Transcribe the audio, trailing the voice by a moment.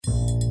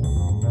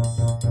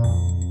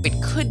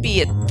It could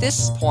be at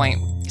this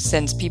point,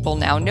 since people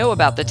now know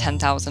about the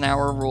 10,000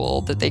 hour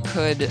rule, that they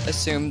could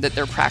assume that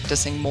they're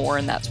practicing more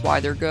and that's why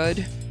they're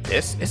good.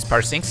 This is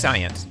Parsing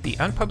Science, the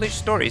unpublished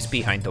stories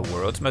behind the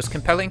world's most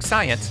compelling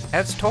science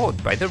as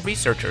told by the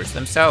researchers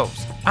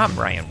themselves. I'm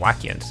Ryan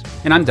Watkins.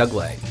 And I'm Doug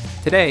Lay.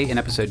 Today, in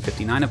episode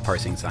 59 of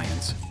Parsing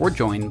Science, we're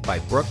joined by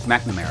Brooke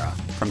McNamara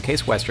from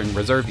Case Western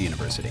Reserve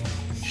University.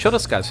 She'll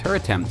discuss her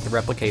attempt to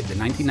replicate the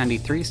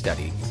 1993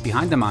 study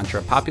behind the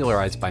mantra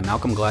popularized by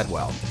Malcolm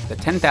Gladwell that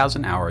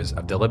 10,000 hours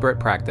of deliberate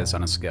practice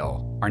on a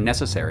skill are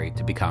necessary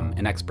to become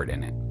an expert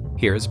in it.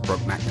 Here's Brooke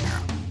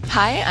McNamara.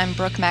 Hi, I'm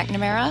Brooke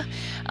McNamara.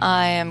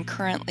 I am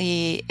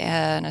currently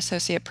an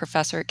associate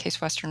professor at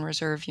Case Western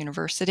Reserve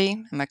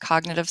University. I'm a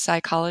cognitive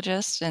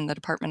psychologist in the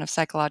Department of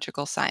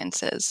Psychological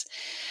Sciences.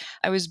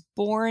 I was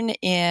born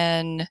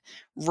in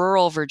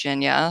rural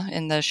Virginia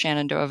in the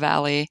Shenandoah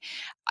Valley.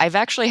 I've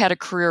actually had a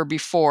career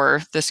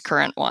before this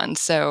current one.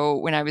 So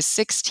when I was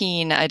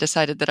 16, I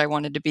decided that I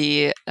wanted to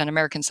be an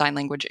American Sign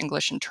Language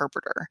English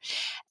interpreter.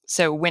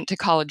 So went to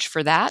college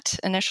for that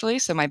initially.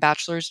 So my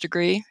bachelor's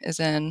degree is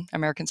in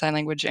American Sign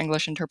Language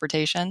English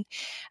interpretation.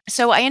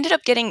 So I ended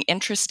up getting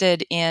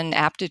interested in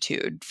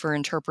aptitude for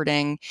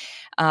interpreting.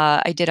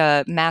 I did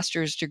a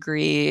master's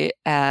degree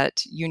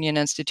at Union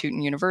Institute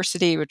and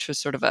University, which was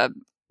sort of a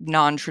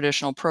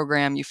non-traditional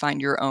program. You find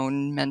your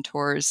own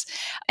mentors.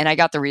 And I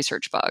got the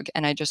research bug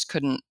and I just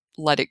couldn't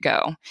let it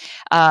go.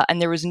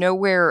 And there was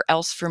nowhere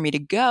else for me to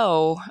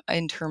go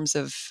in terms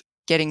of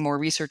getting more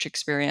research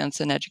experience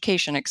and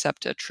education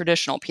except a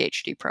traditional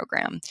PhD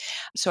program.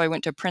 So I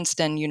went to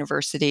Princeton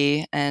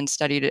University and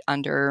studied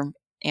under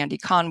Andy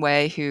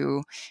Conway,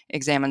 who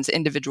examines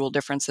individual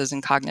differences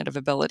in cognitive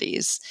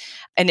abilities.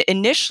 And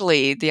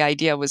initially, the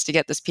idea was to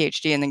get this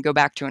PhD and then go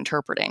back to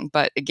interpreting.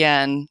 But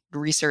again,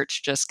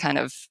 research just kind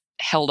of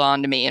held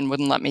on to me and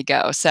wouldn't let me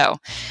go. So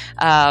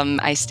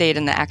I stayed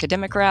in the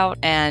academic route,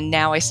 and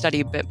now I study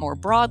a bit more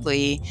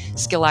broadly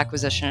skill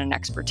acquisition and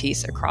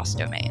expertise across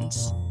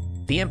domains.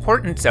 The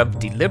importance of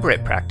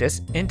deliberate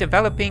practice in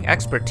developing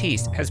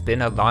expertise has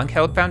been a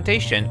long-held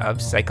foundation of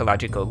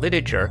psychological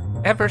literature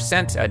ever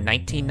since a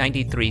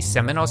 1993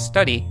 seminal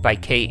study by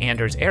K.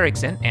 Anders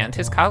Ericsson and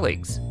his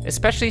colleagues.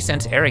 Especially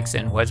since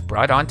Ericsson was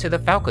brought onto the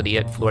faculty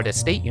at Florida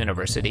State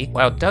University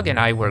while Doug and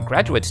I were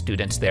graduate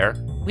students there,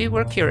 we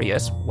were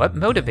curious what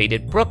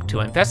motivated Brooke to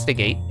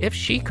investigate if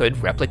she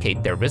could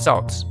replicate their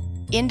results.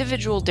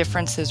 Individual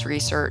differences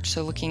research,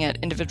 so looking at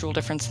individual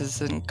differences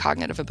in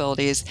cognitive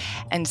abilities,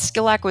 and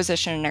skill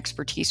acquisition and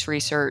expertise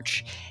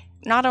research,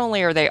 not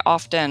only are they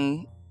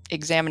often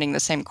examining the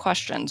same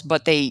questions,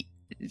 but they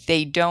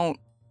don't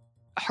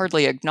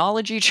hardly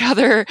acknowledge each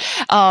other,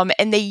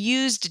 and they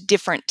used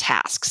different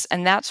tasks,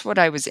 and that's what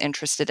I was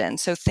interested in.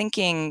 So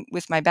thinking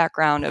with my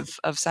background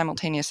of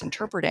simultaneous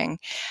interpreting,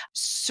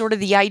 sort of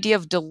the idea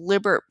of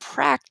deliberate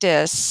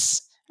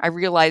practice I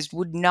realized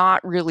would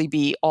not really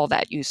be all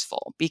that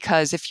useful,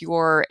 because if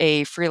you're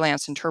a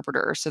freelance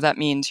interpreter, so that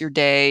means your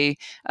day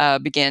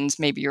begins,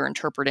 maybe you're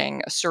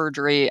interpreting a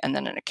surgery and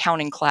then an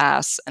accounting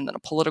class and then a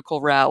political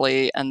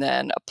rally and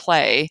then a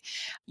play,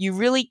 you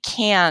really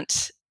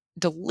can't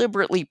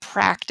deliberately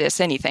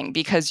practice anything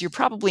because you're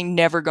probably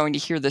never going to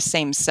hear the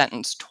same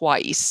sentence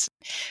twice.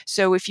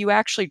 So if you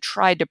actually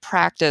tried to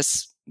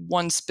practice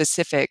one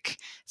specific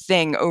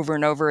thing over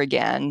and over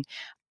again,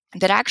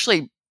 that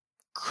actually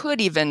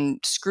could even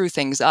screw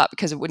things up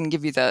because it wouldn't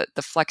give you the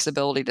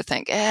flexibility to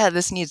think,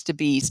 this needs to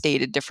be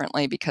stated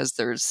differently because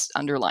there's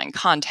underlying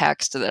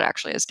context that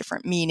actually has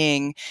different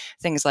meaning,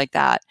 things like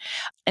that.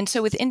 And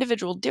so with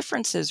individual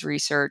differences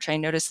research, I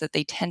noticed that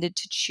they tended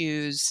to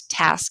choose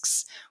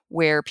tasks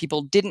where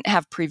people didn't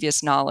have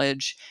previous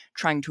knowledge,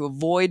 trying to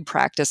avoid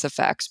practice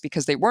effects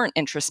because they weren't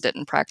interested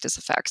in practice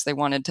effects. They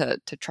wanted to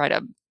try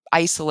to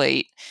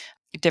isolate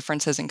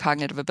differences in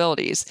cognitive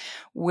abilities,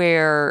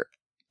 where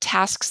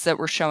tasks that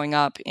were showing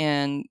up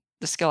in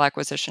the skill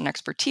acquisition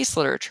expertise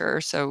literature,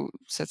 so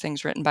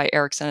things written by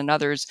Ericsson and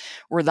others,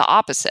 were the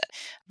opposite,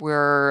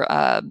 were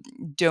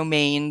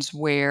domains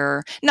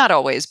where, not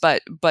always,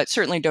 but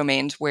certainly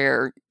domains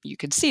where you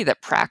could see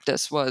that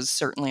practice was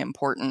certainly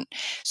important.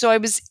 So I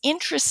was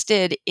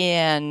interested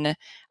in,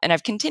 and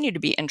I've continued to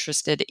be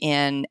interested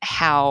in,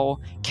 how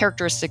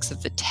characteristics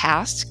of the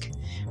task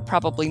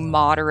probably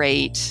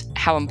moderate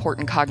how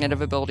important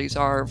cognitive abilities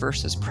are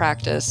versus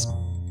practice.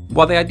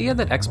 While the idea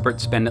that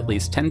experts spend at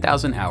least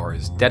 10,000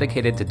 hours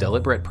dedicated to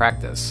deliberate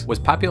practice was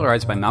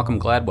popularized by Malcolm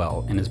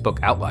Gladwell in his book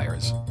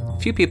Outliers,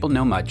 few people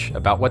know much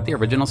about what the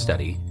original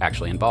study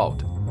actually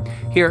involved.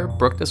 Here,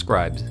 Brooke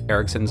describes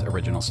Ericsson's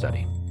original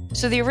study.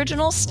 So the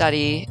original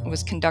study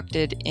was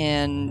conducted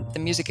in the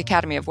Music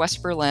Academy of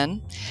West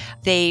Berlin.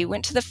 They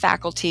went to the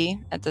faculty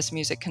at this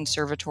music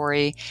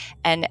conservatory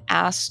and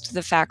asked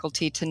the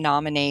faculty to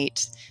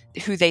nominate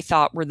who they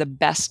thought were the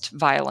best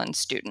violin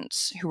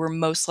students, who were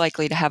most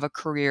likely to have a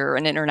career,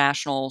 an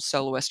international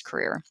soloist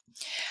career.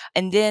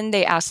 And then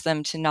they asked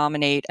them to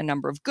nominate a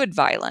number of good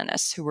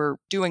violinists who were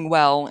doing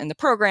well in the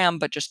program,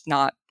 but just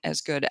not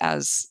as good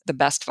as the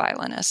best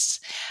violinists.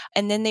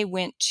 And then they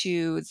went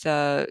to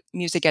the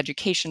music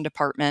education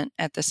department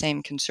at the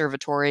same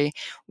conservatory,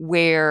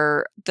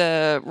 where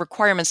the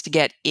requirements to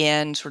get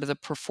in, sort of the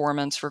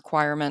performance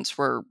requirements,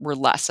 were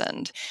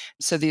lessened.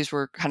 So these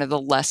were kind of the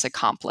less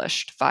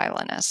accomplished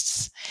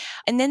violinists.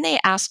 And then they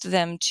asked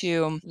them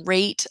to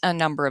rate a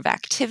number of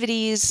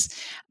activities.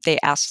 They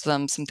asked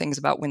them some things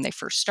about when they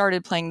first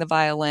started playing the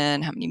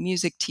violin, how many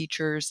music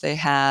teachers they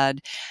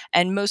had.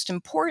 And most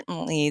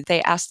importantly,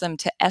 they asked them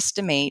to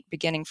estimate,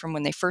 beginning from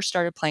when they first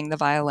started playing the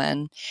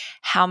violin,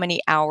 how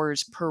many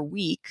hours per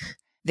week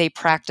they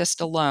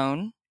practiced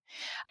alone.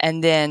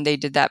 And then they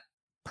did that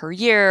per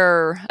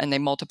year, and they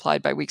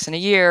multiplied by weeks in a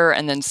year,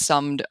 and then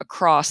summed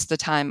across the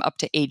time up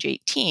to age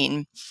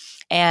 18.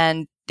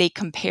 And they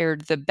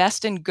compared the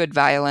best and good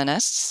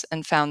violinists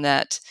and found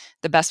that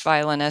the best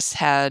violinists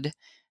had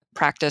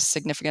practiced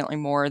significantly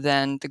more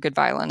than the good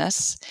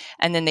violinists.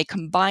 And then they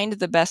combined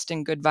the best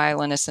and good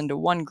violinists into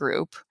one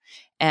group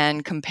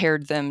and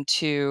compared them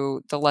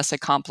to the less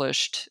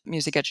accomplished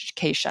music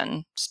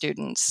education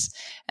students,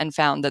 and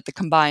found that the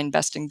combined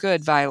best and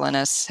good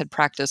violinists had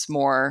practiced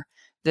more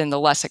than the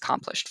less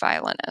accomplished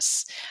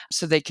violinists.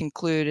 So they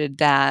concluded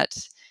that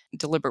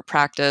deliberate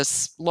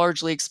practice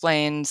largely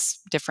explains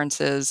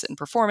differences in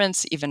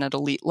performance, even at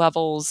elite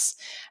levels.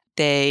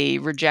 They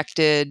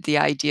rejected the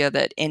idea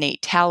that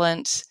innate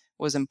talent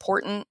was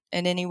important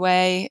in any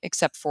way,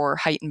 except for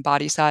height and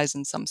body size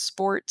in some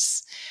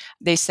sports.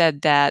 They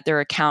said that their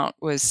account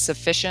was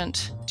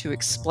sufficient to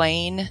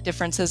explain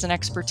differences in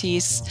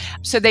expertise.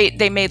 So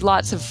they made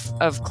lots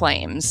of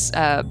claims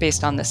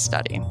based on this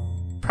study.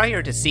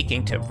 Prior to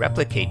seeking to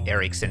replicate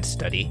Erikson's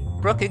study,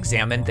 Brook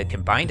examined the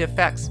combined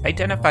effects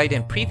identified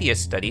in previous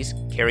studies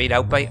carried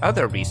out by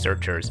other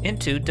researchers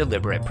into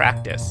deliberate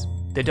practice.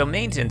 The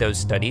domains in those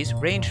studies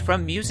range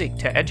from music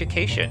to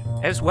education,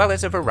 as well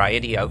as a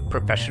variety of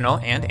professional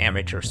and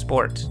amateur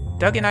sports.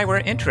 Doug and I were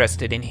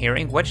interested in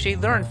hearing what she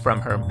learned from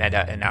her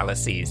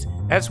meta-analyses,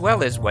 as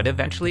well as what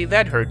eventually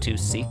led her to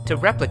seek to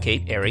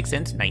replicate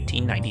Erikson's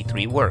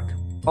 1993 work.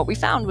 What we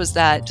found was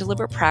that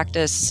deliberate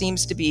practice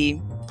seems to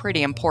be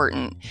pretty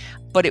important,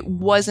 but it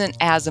wasn't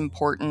as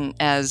important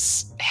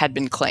as had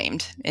been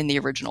claimed in the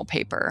original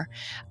paper.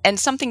 And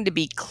something to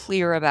be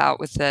clear about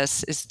with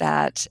this is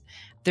that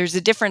there's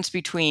a difference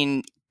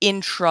between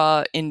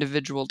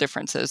intra-individual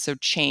differences, so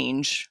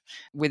change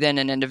within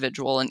an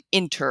individual, and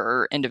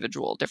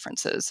inter-individual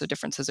differences, so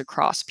differences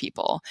across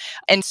people.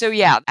 And so,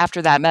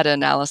 after that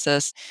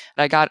meta-analysis,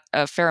 I got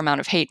a fair amount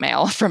of hate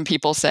mail from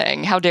people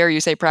saying, how dare you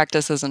say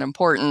practice isn't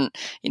important?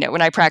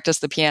 When I practice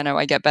the piano,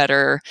 I get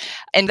better.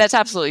 And that's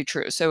absolutely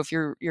true. So if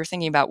you're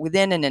thinking about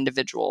within an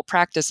individual,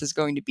 practice is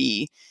going to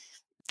be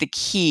the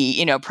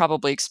key,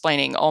 probably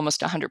explaining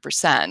almost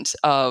 100%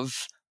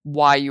 of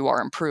why you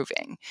are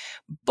improving.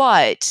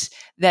 But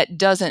that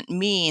doesn't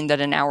mean that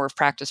an hour of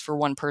practice for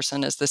one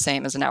person is the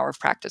same as an hour of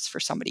practice for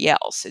somebody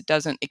else. It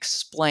doesn't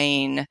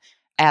explain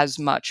as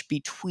much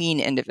between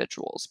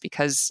individuals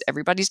because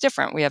everybody's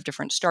different. We have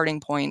different starting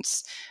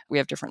points, we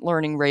have different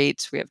learning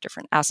rates, we have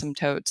different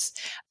asymptotes.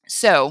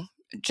 So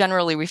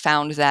generally, we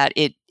found that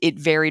it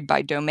varied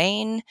by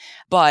domain,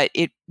 but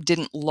it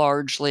didn't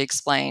largely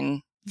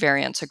explain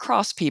variance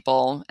across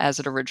people as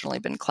had originally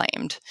been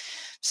claimed.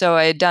 So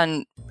I had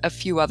done a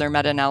few other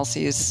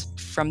meta-analyses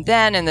from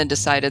then and then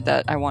decided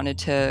that I wanted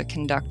to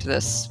conduct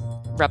this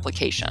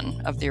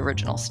replication of the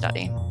original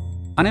study.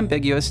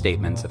 Unambiguous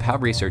statements of how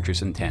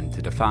researchers intend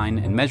to define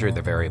and measure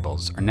the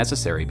variables are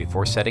necessary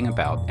before setting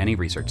about any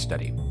research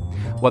study.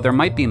 While there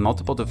might be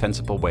multiple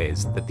defensible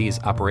ways that these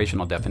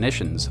operational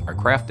definitions are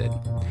crafted,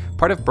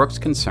 part of Brook's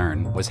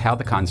concern was how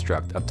the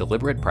construct of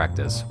deliberate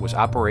practice was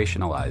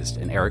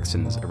operationalized in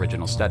Erikson's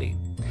original study,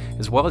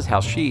 as well as how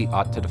she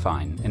ought to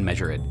define and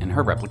measure it in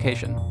her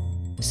replication.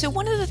 So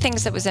one of the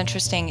things that was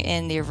interesting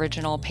in the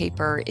original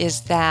paper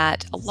is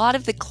that a lot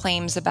of the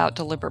claims about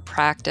deliberate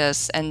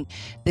practice and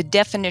the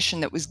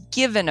definition that was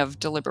given of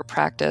deliberate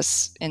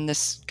practice in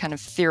this kind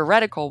of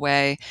theoretical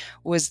way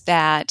was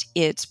that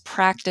it's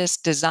practice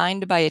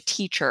designed by a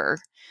teacher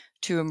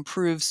to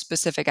improve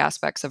specific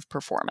aspects of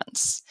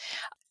performance.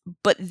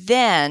 But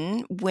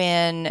then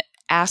when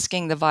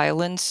asking the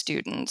violin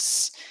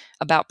students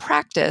about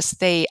practice,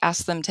 they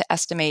asked them to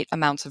estimate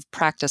amounts of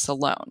practice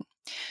alone.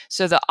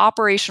 So the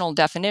operational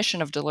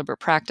definition of deliberate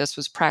practice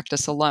was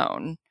practice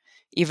alone,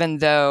 even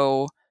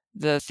though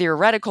the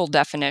theoretical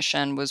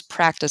definition was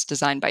practice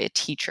designed by a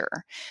teacher.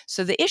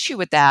 So the issue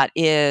with that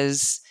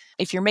is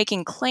if you're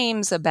making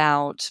claims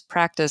about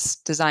practice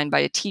designed by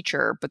a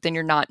teacher, but then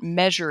you're not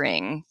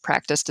measuring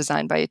practice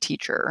designed by a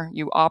teacher,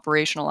 you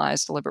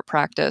operationalize deliberate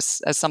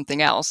practice as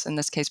something else, in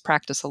this case,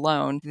 practice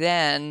alone,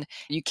 then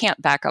you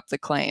can't back up the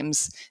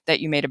claims that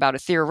you made about a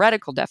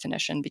theoretical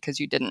definition because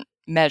you didn't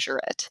measure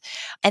it.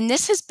 And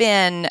this has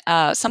been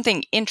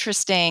something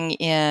interesting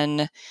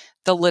in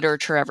the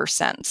literature ever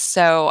since.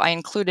 So I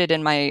included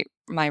in my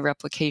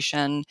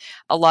replication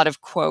a lot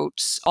of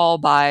quotes, all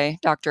by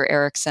Dr.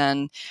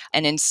 Erikson.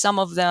 And in some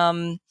of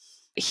them,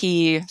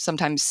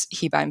 Sometimes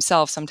he by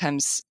himself,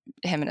 sometimes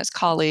him and his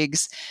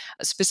colleagues,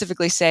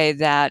 specifically say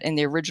that in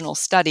the original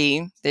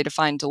study, they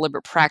defined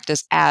deliberate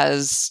practice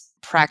as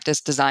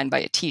practice designed by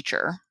a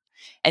teacher.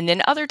 And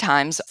then other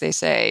times they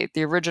say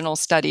the original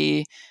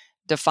study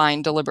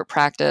defined deliberate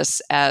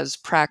practice as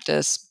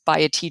practice by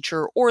a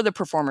teacher or the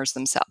performers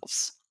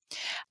themselves.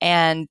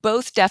 And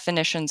both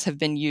definitions have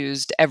been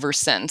used ever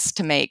since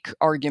to make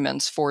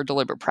arguments for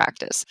deliberate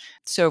practice.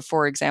 So,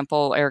 for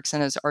example,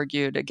 Erikson has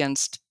argued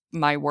against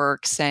my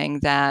work saying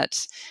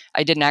that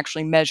I didn't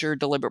actually measure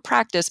deliberate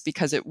practice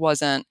because it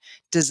wasn't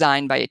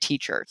designed by a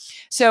teacher.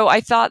 So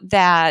I thought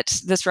that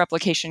this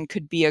replication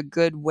could be a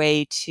good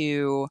way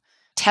to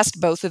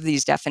test both of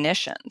these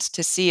definitions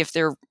to see if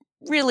they're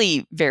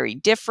really very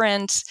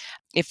different,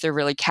 if they're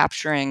really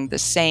capturing the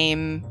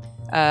same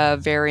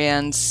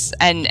variance,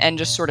 and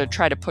just sort of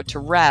try to put to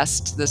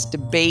rest this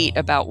debate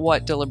about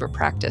what deliberate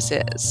practice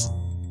is.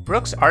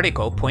 Brooks'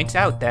 article points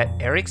out that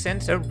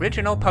Erikson's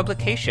original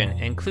publication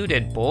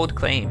included bold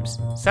claims,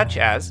 such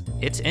as,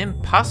 it's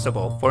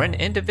impossible for an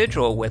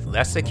individual with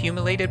less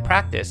accumulated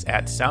practice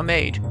at some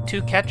age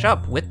to catch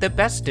up with the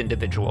best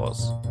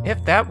individuals.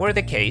 If that were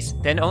the case,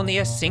 then only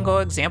a single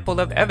example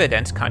of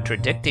evidence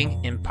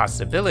contradicting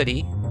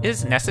impossibility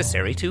is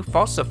necessary to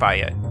falsify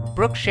it.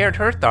 Brooks shared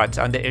her thoughts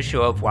on the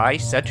issue of why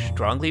such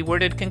strongly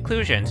worded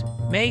conclusions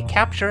may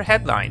capture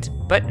headlines,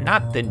 but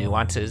not the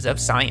nuances of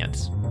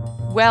science.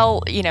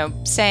 Well,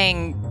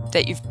 saying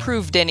that you've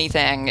proved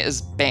anything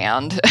is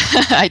banned.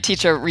 I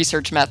teach a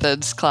research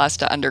methods class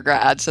to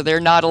undergrad, so they're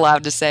not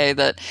allowed to say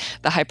that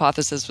the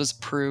hypothesis was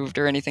proved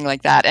or anything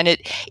like that. And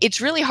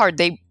it's really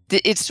hard.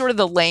 It's sort of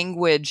the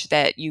language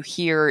that you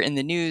hear in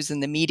the news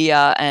and the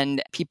media,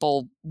 and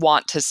people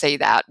want to say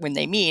that when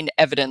they mean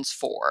evidence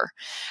for.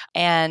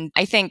 And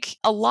I think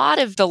a lot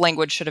of the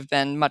language should have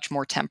been much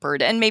more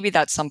tempered, and maybe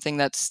that's something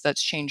that's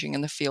changing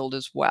in the field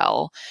as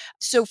well.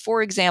 So,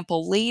 for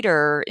example,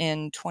 later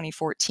in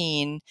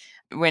 2014,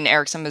 when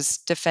Erikson was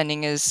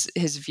defending his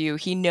view,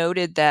 he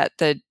noted that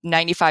the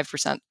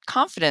 95%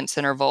 confidence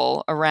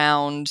interval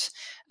around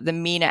the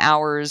mean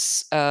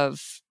hours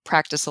of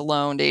practice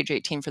alone to age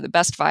 18 for the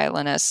best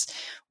violinists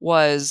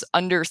was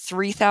under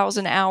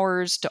 3,000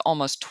 hours to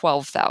almost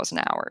 12,000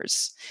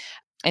 hours.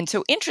 And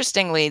so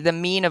interestingly, the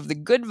mean of the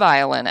good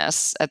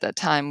violinists at that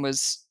time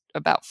was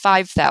about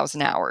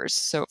 5,000 hours.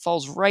 So it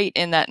falls right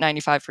in that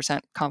 95%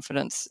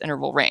 confidence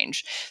interval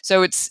range.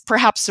 So it's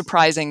perhaps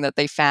surprising that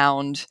they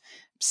found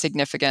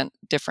significant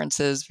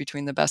differences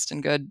between the best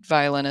and good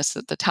violinists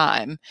at the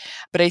time.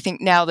 But I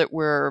think now that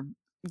we're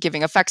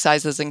giving effect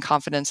sizes and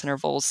confidence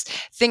intervals,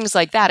 things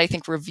like that, I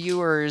think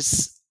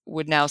reviewers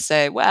would now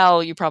say,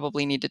 well, you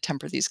probably need to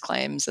temper these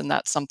claims, and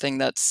that's something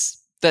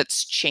that's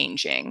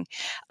changing.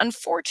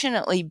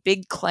 Unfortunately,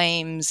 big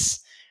claims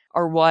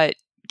are what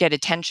get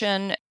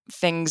attention.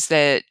 Things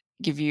that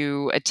give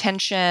you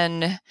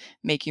attention,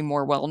 make you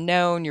more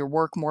well-known, your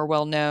work more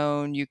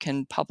well-known, you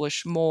can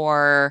publish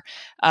more.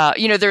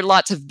 There are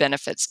lots of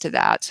benefits to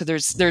that. So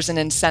there's an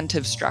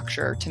incentive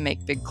structure to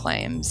make big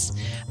claims.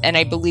 And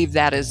I believe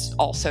that is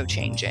also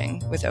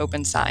changing with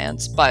open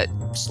science, but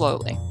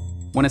slowly.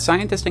 When a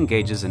scientist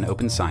engages in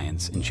open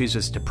science and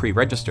chooses to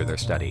pre-register their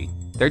study,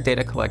 their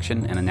data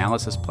collection and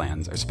analysis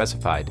plans are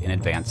specified in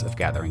advance of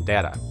gathering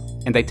data.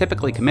 And they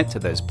typically commit to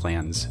those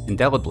plans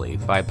indelibly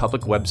via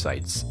public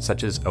websites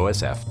such as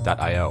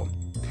osf.io.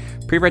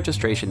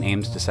 Pre-registration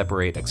aims to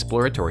separate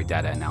exploratory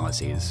data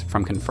analyses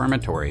from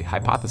confirmatory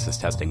hypothesis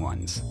testing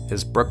ones,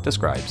 as Brooke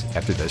describes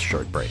after this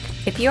short break.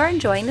 If you are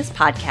enjoying this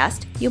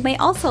podcast, you may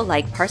also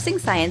like Parsing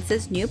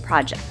Science's new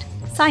project,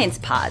 Science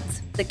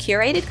Pods, the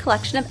curated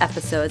collection of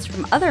episodes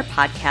from other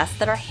podcasts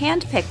that are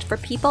handpicked for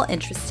people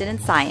interested in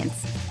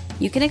science.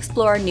 You can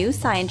explore new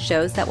science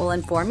shows that will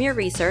inform your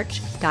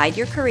research, guide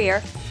your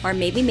career, or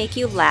maybe make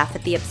you laugh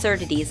at the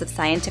absurdities of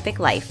scientific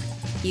life.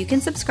 You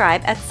can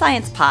subscribe at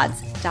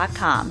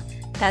sciencepods.com.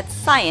 That's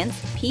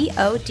science,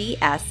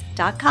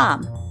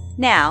 P-O-D-S.com.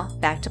 Now,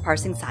 back to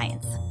Parsing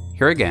Science.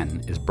 Here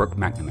again is Brooke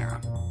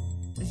McNamara.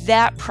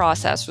 That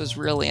process was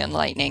really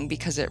enlightening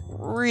because it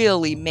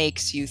really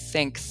makes you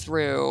think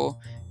through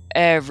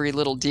every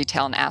little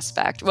detail and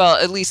aspect. Well,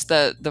 at least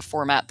the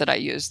format that I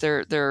use.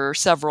 There are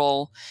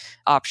several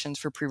options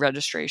for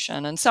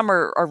pre-registration, and some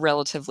are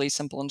relatively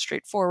simple and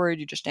straightforward.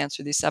 You just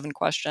answer these 7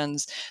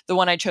 questions. The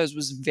one I chose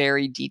was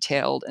very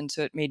detailed, and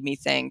so it made me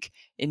think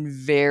in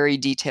very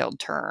detailed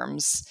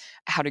terms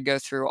how to go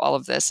through all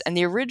of this. And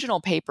the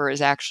original paper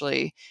is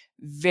actually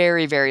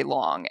very, very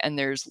long, and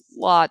there's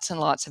lots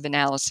and lots of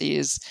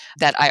analyses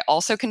that I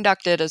also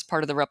conducted as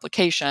part of the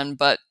replication,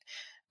 but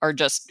are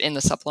just in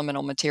the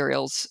supplemental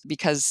materials,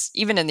 because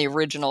even in the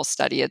original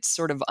study, it's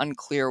sort of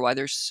unclear why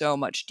there's so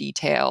much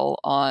detail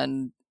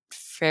on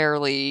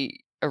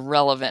fairly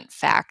irrelevant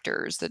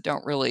factors that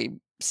don't really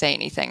say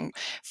anything.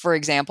 For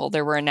example,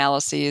 there were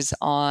analyses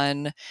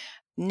on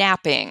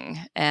napping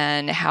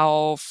and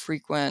how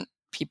frequent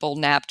people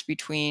napped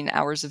between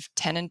hours of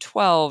 10 and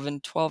 12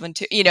 and 12 and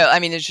 2.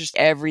 It's just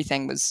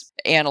everything was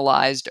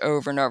analyzed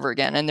over and over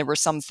again. And there were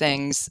some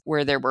things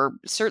where there were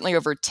certainly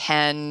over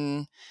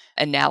 10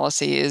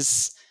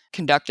 analyses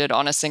conducted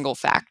on a single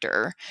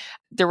factor.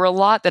 There were a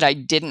lot that I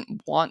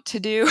didn't want to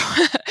do,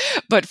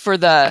 but for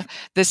the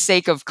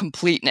sake of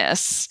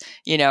completeness,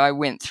 I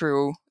went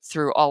through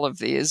all of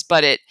these.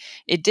 But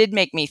it did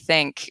make me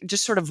think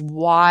just sort of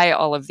why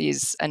all of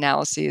these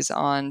analyses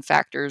on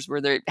factors where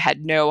they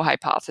had no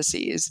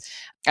hypotheses.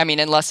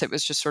 Unless it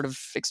was just sort of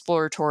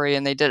exploratory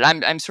and they did,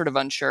 I'm sort of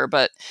unsure.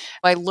 But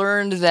I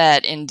learned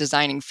that in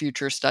designing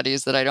future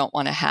studies that I don't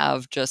want to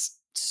have just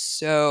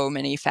so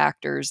many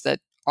factors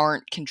that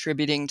aren't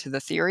contributing to the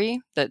theory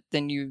that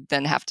you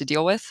have to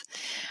deal with.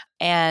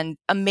 And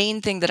a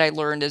main thing that I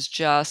learned is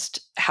just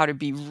how to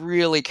be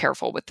really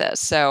careful with this.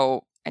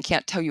 So I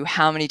can't tell you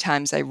how many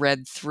times I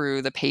read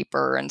through the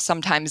paper, and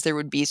sometimes there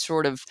would be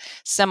sort of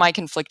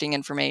semi-conflicting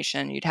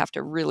information. You'd have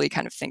to really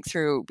kind of think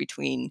through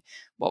between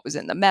what was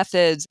in the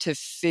methods to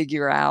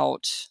figure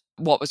out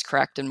what was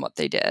correct and what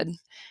they did.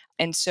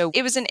 And so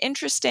it was an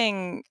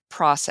interesting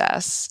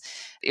process.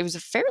 It was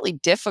a fairly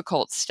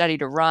difficult study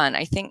to run.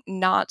 I think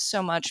not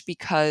so much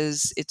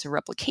because it's a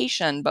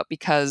replication, but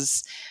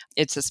because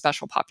it's a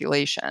special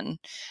population.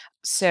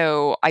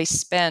 So I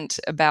spent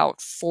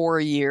about 4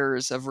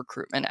 years of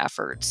recruitment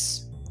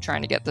efforts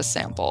trying to get the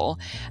sample.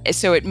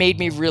 So it made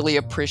me really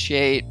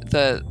appreciate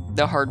the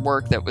hard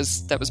work that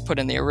was put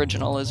in the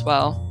original as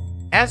well.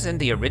 As in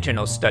the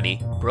original study,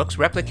 Brooks'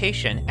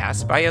 replication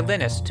asked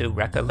violinists to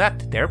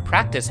recollect their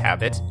practice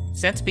habits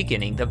since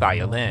beginning the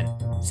violin,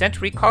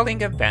 since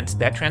recalling events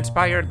that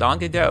transpired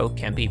long ago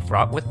can be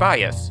fraught with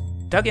bias.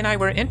 Doug and I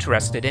were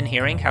interested in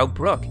hearing how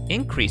Brooke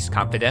increased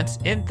confidence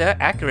in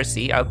the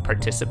accuracy of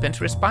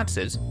participants'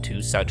 responses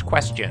to such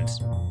questions.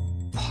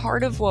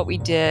 Part of what we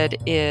did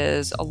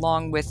is,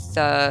 along with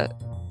the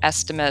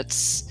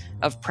estimates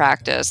of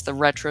practice, the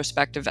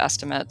retrospective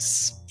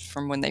estimates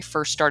from when they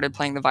first started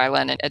playing the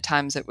violin, and at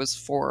times it was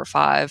 4 or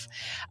 5,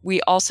 we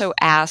also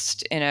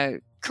asked in a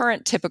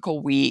current typical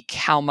week,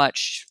 how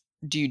much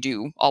do you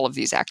do all of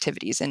these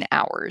activities in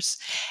hours?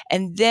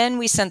 And then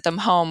we sent them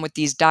home with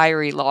these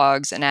diary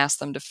logs and asked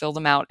them to fill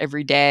them out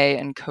every day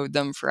and code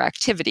them for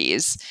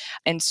activities.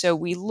 And so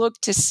we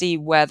looked to see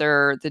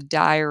whether the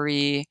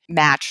diary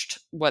matched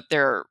what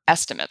their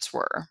estimates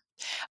were,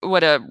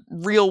 what a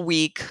real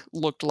week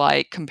looked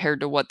like compared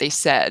to what they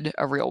said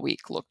a real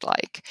week looked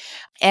like.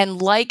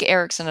 And like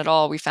Erickson et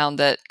al., we found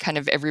that kind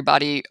of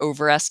everybody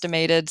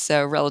overestimated.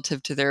 So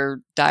relative to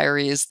their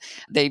diaries,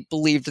 they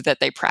believed that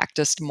they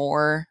practiced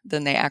more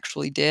than they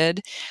actually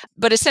did.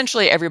 But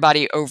essentially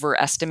everybody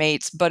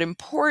overestimates. But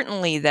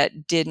importantly,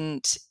 that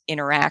didn't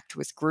interact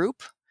with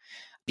group.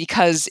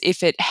 Because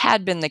if it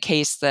had been the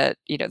case that,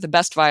 the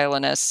best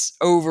violinists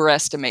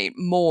overestimate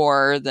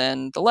more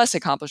than the less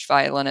accomplished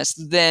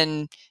violinists,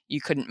 then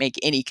you couldn't make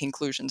any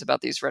conclusions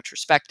about these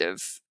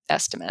retrospective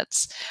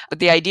estimates. But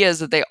the idea is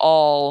that they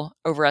all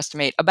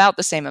overestimate about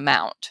the same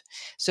amount.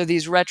 So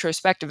these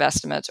retrospective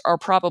estimates are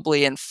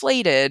probably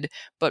inflated,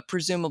 but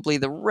presumably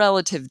the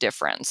relative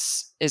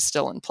difference is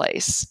still in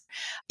place.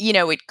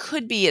 It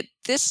could be at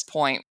this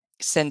point,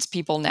 since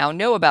people now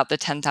know about the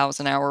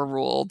 10,000 hour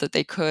rule, that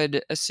they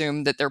could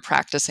assume that they're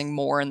practicing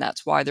more and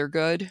that's why they're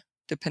good,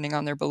 depending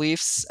on their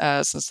beliefs,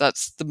 since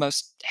that's the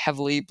most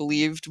heavily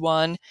believed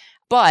one.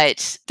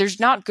 But there's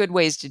not good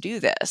ways to do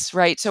this,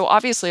 right? So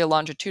obviously a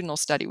longitudinal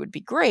study would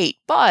be great,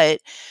 but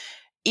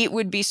it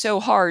would be so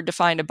hard to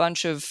find a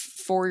bunch of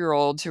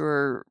 4-year-olds who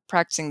are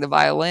practicing the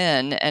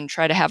violin and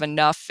try to have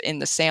enough in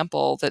the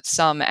sample that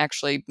some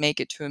actually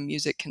make it to a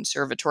music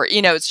conservatory.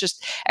 It's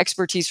just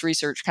expertise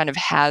research kind of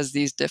has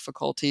these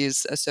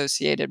difficulties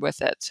associated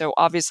with it. So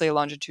obviously a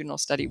longitudinal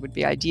study would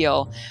be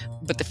ideal,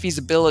 but the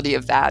feasibility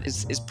of that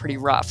is pretty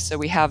rough. So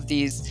we have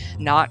these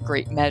not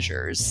great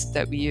measures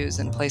that we use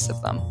in place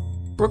of them.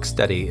 Brooks'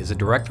 study is a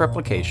direct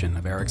replication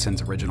of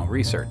Erickson's original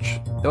research,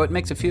 though it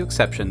makes a few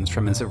exceptions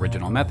from his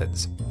original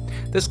methods.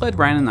 This led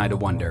Ryan and I to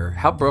wonder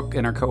how Brooke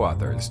and her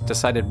co-authors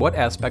decided what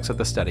aspects of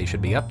the study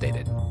should be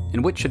updated,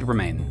 and which should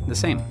remain the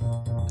same.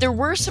 There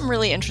were some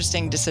really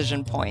interesting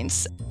decision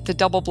points. The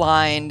double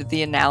blind,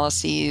 the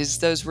analyses,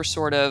 those were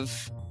sort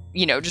of,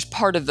 just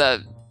part of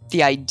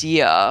the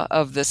idea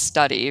of this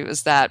study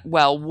was that,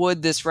 well,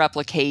 would this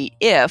replicate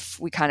if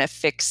we kind of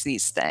fix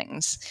these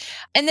things?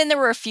 And then there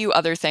were a few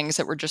other things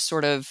that were just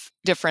sort of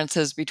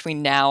differences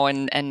between now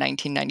and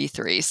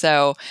 1993.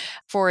 So,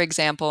 for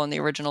example, in the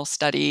original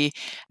study,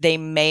 they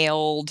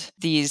mailed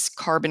these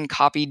carbon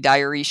copy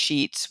diary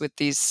sheets with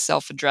these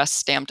self-addressed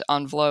stamped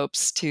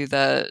envelopes to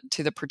the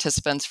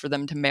participants for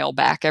them to mail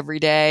back every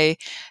day,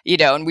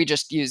 and we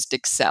just used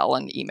Excel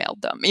and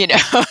emailed them,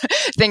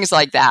 things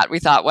like that. We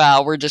thought,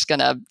 well, we're just going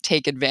to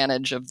take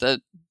advantage of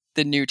the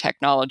new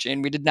technology.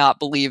 And we did not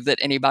believe that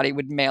anybody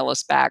would mail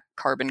us back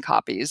carbon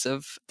copies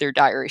of their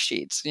diary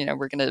sheets.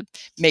 We're going to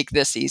make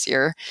this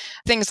easier.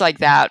 Things like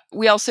that.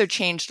 We also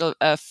changed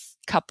a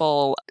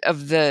couple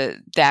of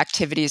the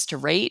activities to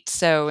rate.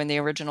 So in the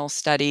original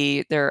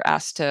study, they're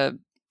asked to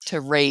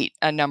rate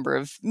a number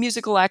of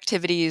musical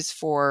activities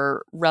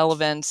for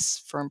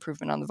relevance, for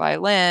improvement on the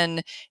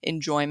violin,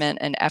 enjoyment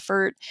and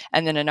effort,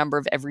 and then a number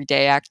of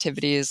everyday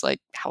activities like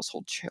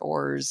household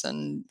chores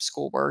and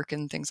schoolwork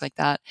and things like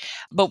that.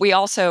 But we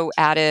also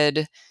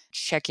added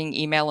checking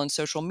email and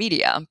social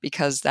media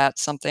because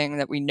that's something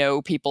that we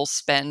know people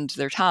spend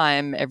their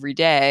time every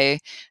day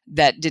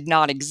that did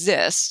not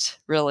exist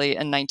really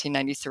in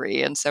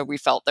 1993. And so we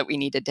felt that we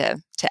needed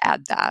to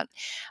add that.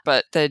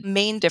 But the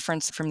main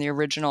difference from the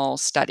original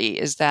study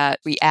is that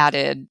we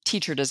added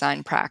teacher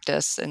design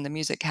practice in the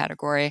music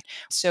category.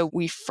 So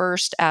we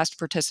first asked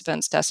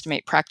participants to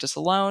estimate practice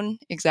alone,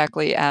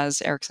 exactly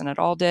as Erickson et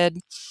al.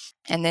 Did.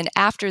 And then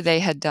after they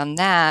had done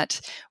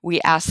that,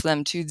 we asked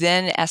them to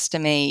then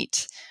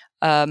estimate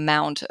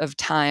amount of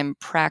time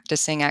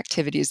practicing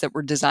activities that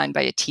were designed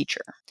by a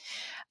teacher.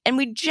 And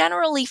we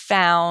generally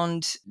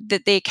found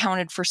that they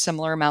accounted for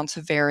similar amounts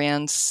of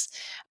variance.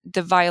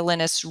 The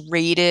violinists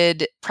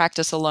rated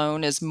practice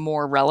alone as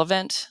more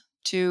relevant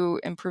to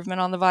improvement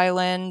on the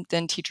violin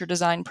than teacher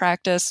design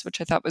practice,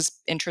 which I thought was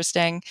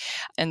interesting.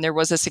 And there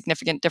was a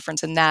significant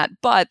difference in that,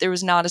 but there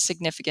was not a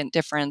significant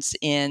difference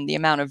in the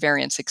amount of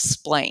variance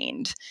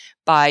explained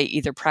by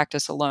either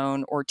practice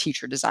alone or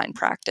teacher design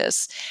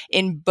practice.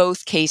 In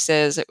both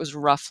cases, it was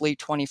roughly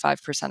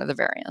 25% of the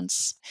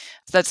variance.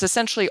 So that's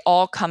essentially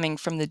all coming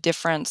from the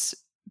difference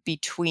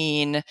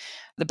between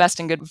the best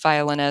and good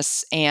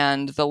violinists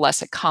and the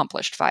less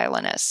accomplished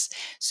violinists.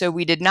 So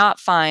we did not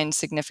find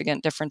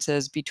significant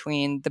differences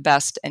between the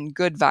best and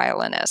good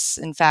violinists.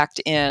 In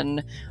fact,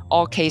 in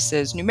all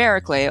cases,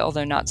 numerically,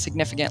 although not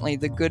significantly,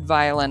 the good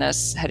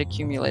violinists had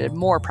accumulated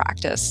more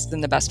practice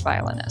than the best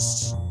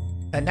violinists.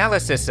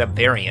 Analysis of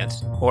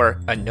variance,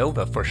 or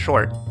ANOVA for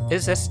short,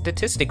 is a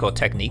statistical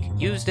technique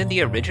used in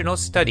the original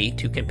study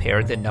to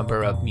compare the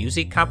number of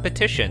music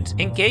competitions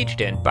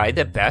engaged in by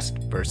the best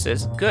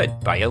versus good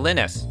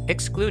violinists,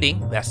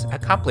 excluding less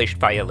accomplished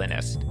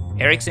violinists.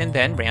 Erickson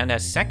then ran a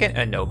second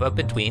ANOVA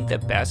between the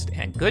best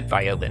and good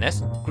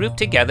violinists, grouped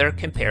together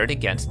compared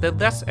against the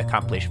less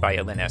accomplished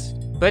violinists.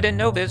 But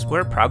ANOVAs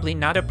were probably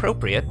not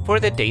appropriate for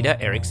the data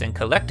Erickson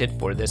collected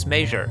for this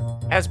measure,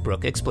 as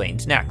Brooke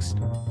explains next.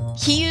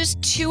 He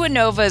used two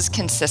ANOVAs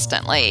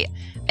consistently,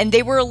 and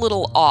they were a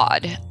little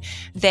odd.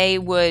 They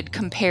would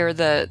compare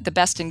the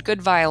best and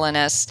good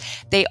violinists.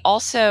 They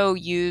also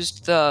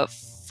used the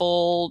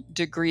full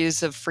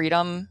degrees of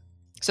freedom,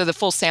 so the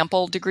full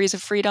sample degrees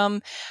of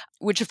freedom,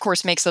 which of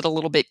course makes it a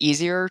little bit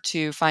easier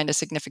to find a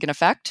significant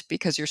effect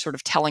because you're sort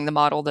of telling the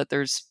model that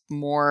there's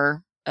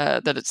more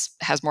that it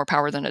has more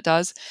power than it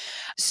does.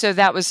 So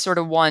that was sort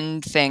of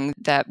one thing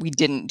that we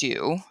didn't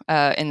do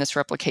in this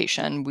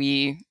replication.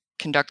 We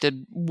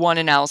conducted one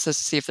analysis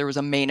to see if there was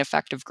a main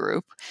effective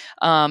group,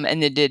 and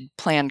then did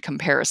planned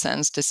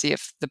comparisons to see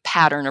if the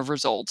pattern of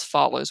results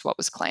follows what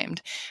was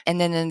claimed. And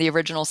then in the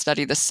original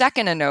study, the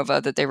second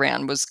ANOVA that they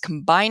ran was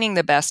combining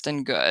the best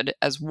and good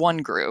as one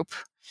group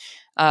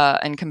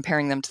and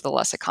comparing them to the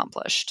less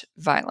accomplished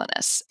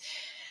violinists.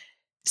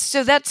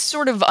 So that's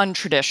sort of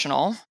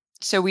untraditional.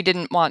 So we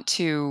didn't want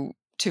to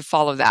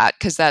follow that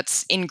because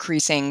that's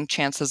increasing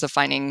chances of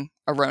finding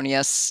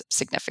erroneous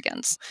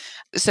significance.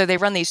 So they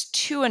run these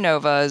two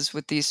ANOVAs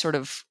with these sort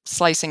of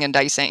slicing and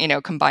dicing,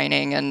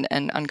 combining and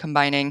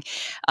uncombining,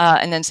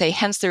 and then say,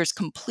 hence there's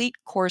complete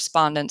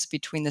correspondence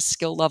between the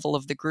skill level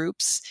of the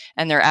groups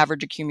and their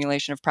average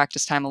accumulation of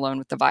practice time alone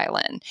with the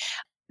violin.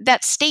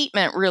 That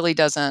statement really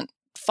doesn't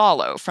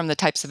follow from the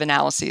types of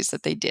analyses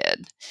that they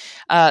did.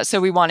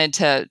 So we wanted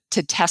to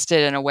test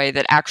it in a way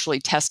that actually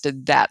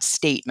tested that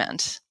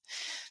statement.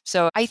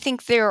 So I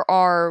think there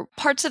are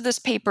parts of this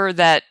paper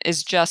that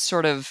is just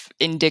sort of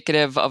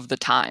indicative of the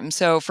time.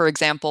 So for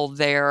example,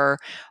 there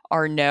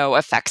are no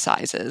effect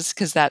sizes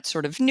because that's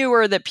sort of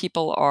newer that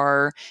people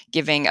are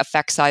giving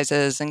effect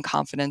sizes and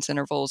confidence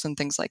intervals and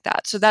things like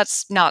that. So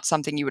that's not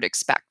something you would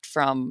expect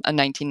from a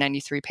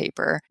 1993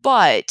 paper.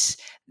 But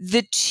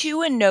the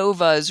two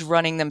ANOVAs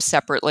running them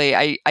separately,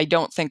 I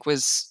don't think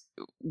was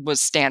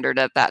standard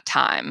at that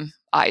time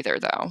either,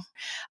 though.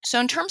 So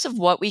in terms of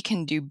what we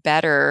can do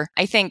better,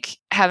 I think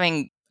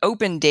having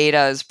open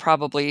data is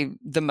probably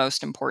the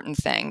most important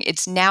thing.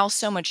 It's now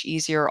so much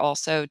easier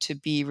also to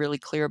be really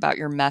clear about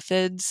your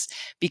methods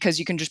because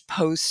you can just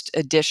post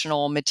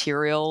additional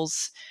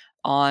materials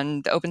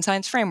on the Open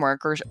Science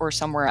Framework or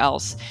somewhere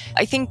else.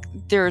 I think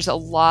there's a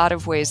lot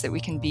of ways that we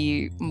can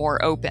be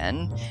more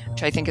open,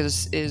 which I think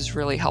is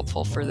really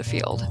helpful for the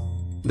field.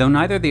 Though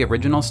neither the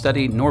original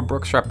study nor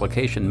Brooke's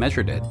replication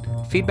measured it,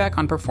 feedback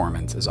on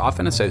performance is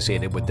often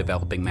associated with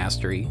developing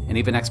mastery and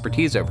even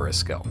expertise over a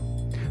skill.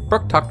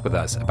 Brooke talked with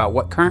us about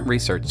what current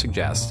research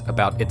suggests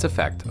about its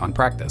effect on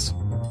practice.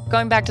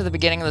 Going back to the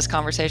beginning of this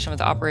conversation with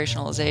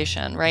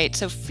operationalization, right?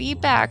 So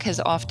feedback has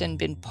often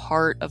been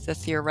part of the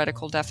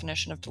theoretical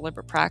definition of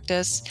deliberate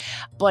practice,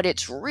 but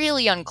it's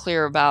really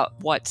unclear about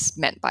what's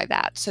meant by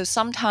that. So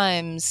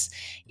sometimes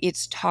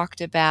it's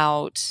talked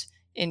about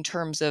in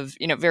terms of,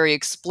 very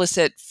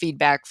explicit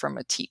feedback from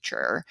a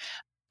teacher.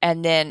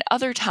 And then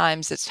other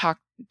times it's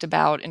talked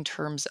about in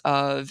terms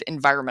of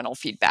environmental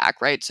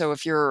feedback, right? So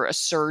if you're a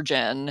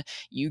surgeon,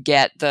 you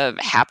get the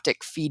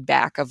haptic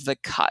feedback of the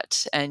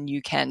cut and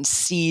you can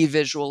see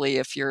visually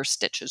if your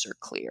stitches are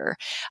clear.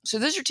 So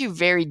those are two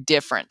very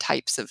different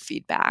types of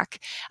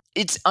feedback.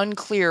 It's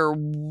unclear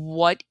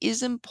what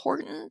is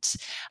important.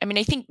 I mean,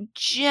 I think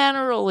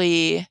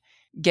generally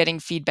getting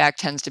feedback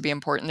tends to be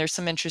important. There's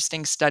some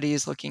interesting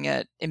studies looking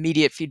at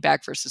immediate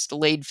feedback versus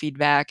delayed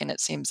feedback. And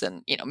it seems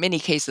in, many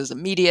cases,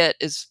 immediate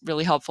is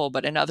really helpful,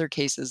 but in other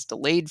cases,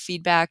 delayed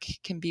feedback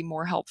can be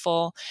more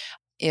helpful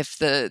if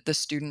the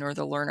student or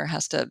the learner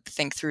has to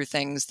think through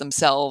things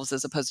themselves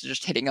as opposed to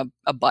just hitting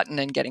a button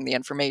and getting the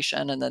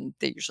information, and then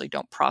they usually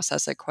don't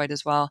process it quite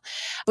as well.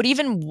 But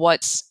even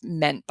what's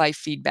meant by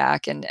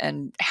feedback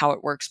and how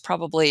it works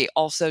probably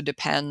also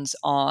depends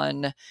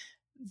on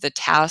the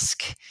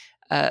task,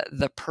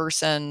 the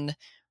person,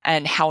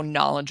 and how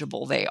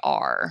knowledgeable they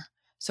are.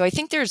 So I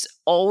think there's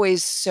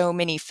always so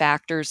many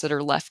factors that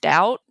are left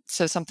out.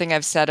 So something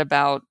I've said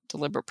about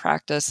deliberate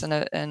practice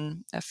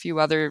and a few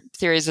other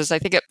theories is I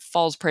think it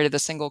falls prey to the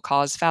single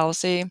cause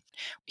fallacy.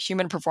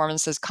 Human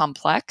performance is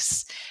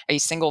complex. A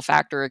single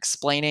factor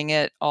explaining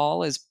it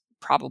all is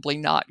probably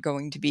not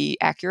going to be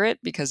accurate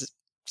because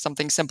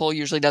something simple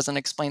usually doesn't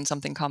explain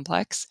something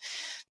complex.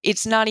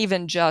 It's not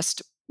even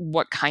just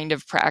what kind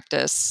of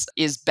practice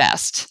is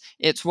best.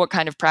 It's what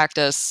kind of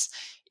practice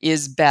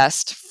is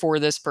best for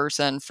this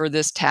person, for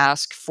this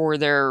task, for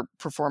their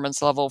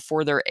performance level,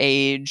 for their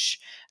age,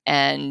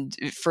 and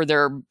for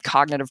their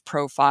cognitive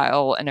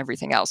profile and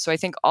everything else. So I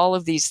think all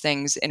of these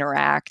things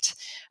interact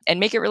and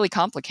make it really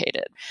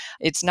complicated.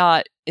 It's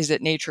not, is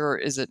it nature or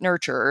is it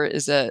nurture?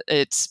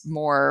 It's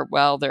more,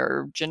 well, there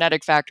are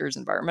genetic factors,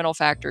 environmental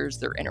factors,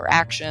 there are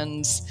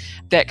interactions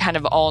that kind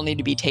of all need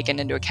to be taken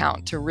into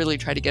account to really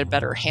try to get a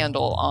better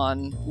handle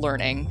on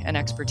learning and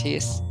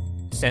expertise.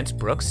 Since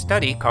Brooke's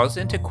study calls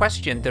into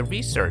question the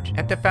research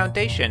at the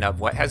foundation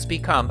of what has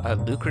become a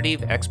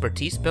lucrative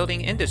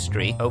expertise-building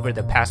industry over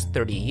the past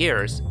 30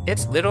 years,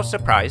 it's little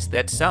surprise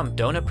that some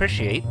don't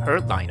appreciate her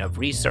line of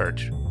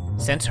research.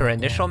 Since her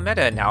initial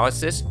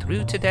meta-analysis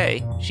through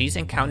today, she's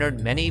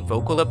encountered many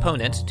vocal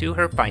opponents to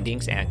her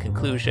findings and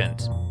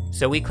conclusions.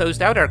 So we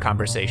closed out our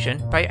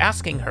conversation by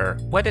asking her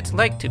what it's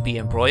like to be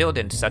embroiled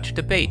in such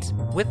debates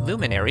with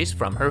luminaries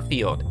from her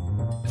field.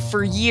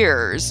 For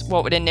years,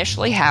 what would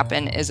initially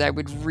happen is I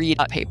would read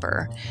a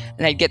paper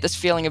and I'd get this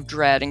feeling of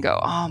dread and go,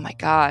 oh my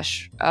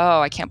gosh,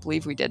 I can't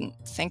believe we didn't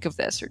think of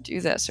this or do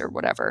this or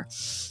whatever.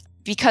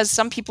 Because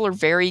some people are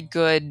very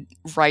good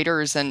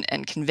writers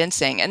and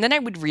convincing. And then I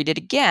would read it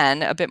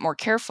again a bit more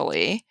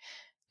carefully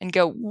and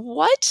go,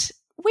 what?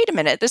 Wait a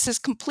minute, this is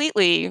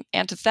completely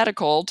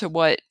antithetical to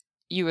what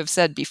you have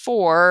said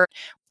before.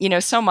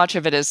 So much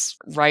of it is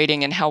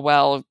writing and how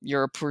well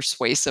you're a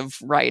persuasive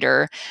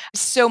writer.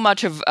 So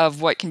much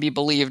of what can be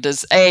believed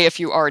is, if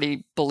you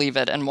already believe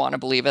it and want to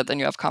believe it, then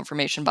you have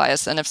confirmation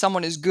bias. And if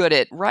someone is good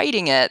at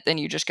writing it, then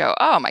you just go,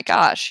 oh my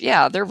gosh,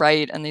 yeah, they're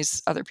right. And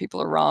these other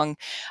people are wrong.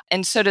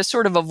 And so to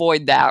sort of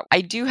avoid that, I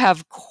do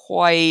have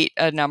quite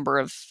a number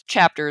of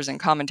chapters and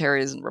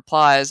commentaries and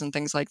replies and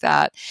things like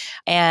that.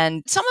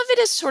 And some of it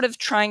is sort of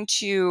trying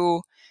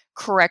to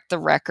correct the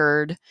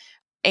record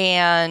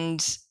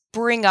and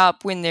bring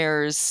up when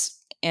there's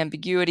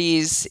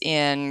ambiguities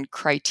in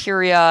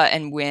criteria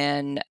and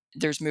when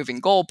there's moving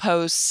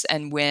goalposts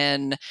and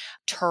when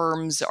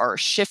terms are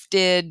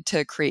shifted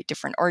to create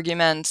different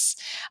arguments.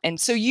 And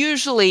so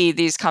usually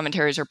these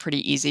commentaries are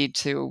pretty easy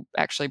to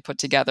actually put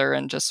together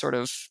and just sort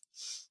of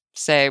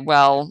say,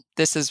 well,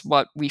 this is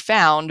what we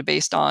found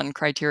based on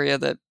criteria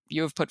that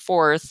you have put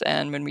forth.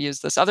 And when we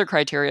use this other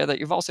criteria that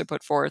you've also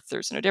put forth,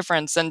 there's no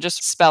difference, and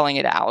just spelling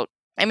it out.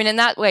 I mean, in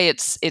that way,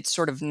 it's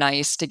sort of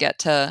nice to get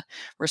to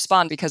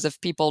respond, because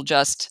if people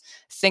just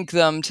think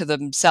them to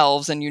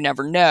themselves and you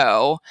never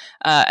know,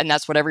 and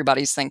that's what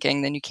everybody's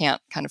thinking, then you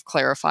can't kind of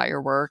clarify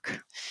your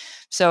work.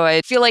 So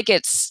I feel like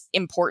it's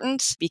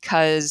important,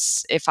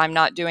 because if I'm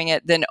not doing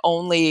it, then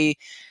only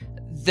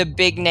the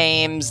big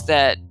names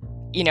that,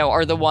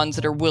 are the ones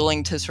that are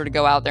willing to sort of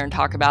go out there and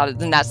talk about it,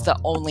 then that's the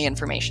only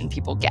information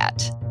people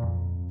get.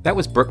 That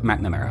was Brooke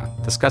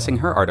McNamara discussing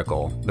her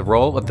article, The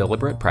Role of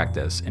Deliberate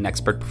Practice in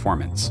Expert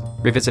Performance,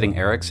 revisiting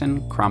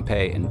Erickson,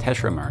 Krampe, and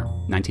Teschremer,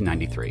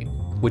 1993,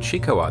 which she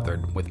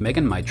co-authored with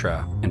Megan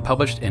Mitra and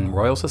published in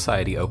Royal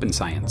Society Open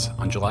Science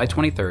on July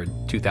 23,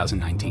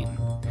 2019.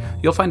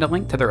 You'll find a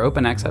link to their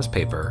open access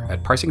paper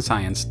at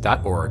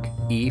parsingscience.org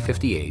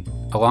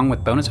E58, along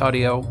with bonus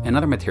audio and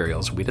other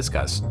materials we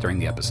discussed during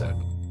the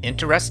episode.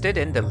 Interested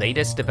in the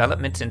latest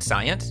developments in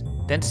science?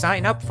 Then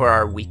sign up for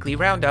our weekly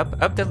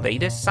roundup of the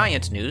latest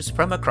science news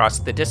from across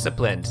the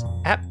disciplines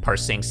at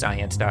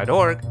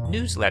parsingscience.org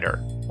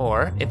newsletter.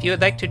 Or if you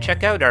would like to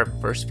check out our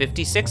first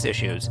 56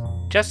 issues,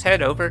 just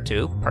head over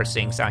to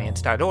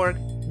parsingscience.org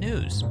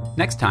news.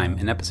 Next time,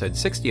 in episode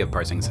 60 of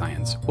Parsing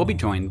Science, we'll be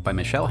joined by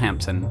Michelle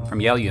Hampson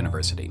from Yale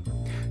University.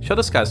 She'll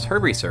discuss her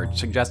research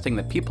suggesting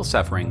that people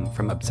suffering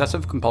from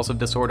obsessive-compulsive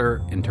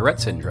disorder and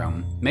Tourette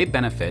syndrome may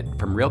benefit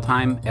from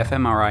real-time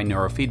fMRI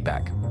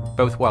neurofeedback,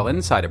 both while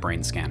inside a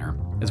brain scanner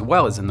as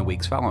well as in the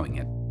weeks following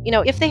it.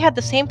 If they had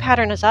the same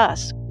pattern as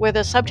us, where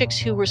the subjects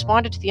who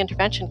responded to the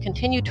intervention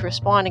continued to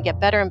respond and get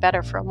better and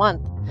better for a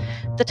month,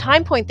 the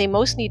time point they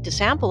most need to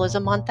sample is a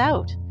month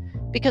out,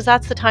 because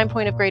that's the time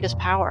point of greatest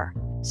power.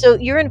 So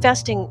you're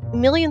investing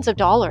millions of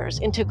dollars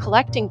into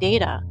collecting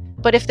data,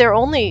 but if they're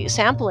only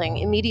sampling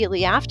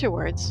immediately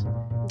afterwards,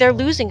 they're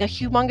losing a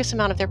humongous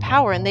amount of their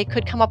power, and they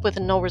could come up with a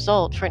null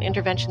result for an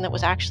intervention that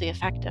was actually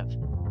effective.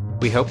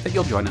 We hope that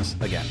you'll join us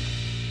again.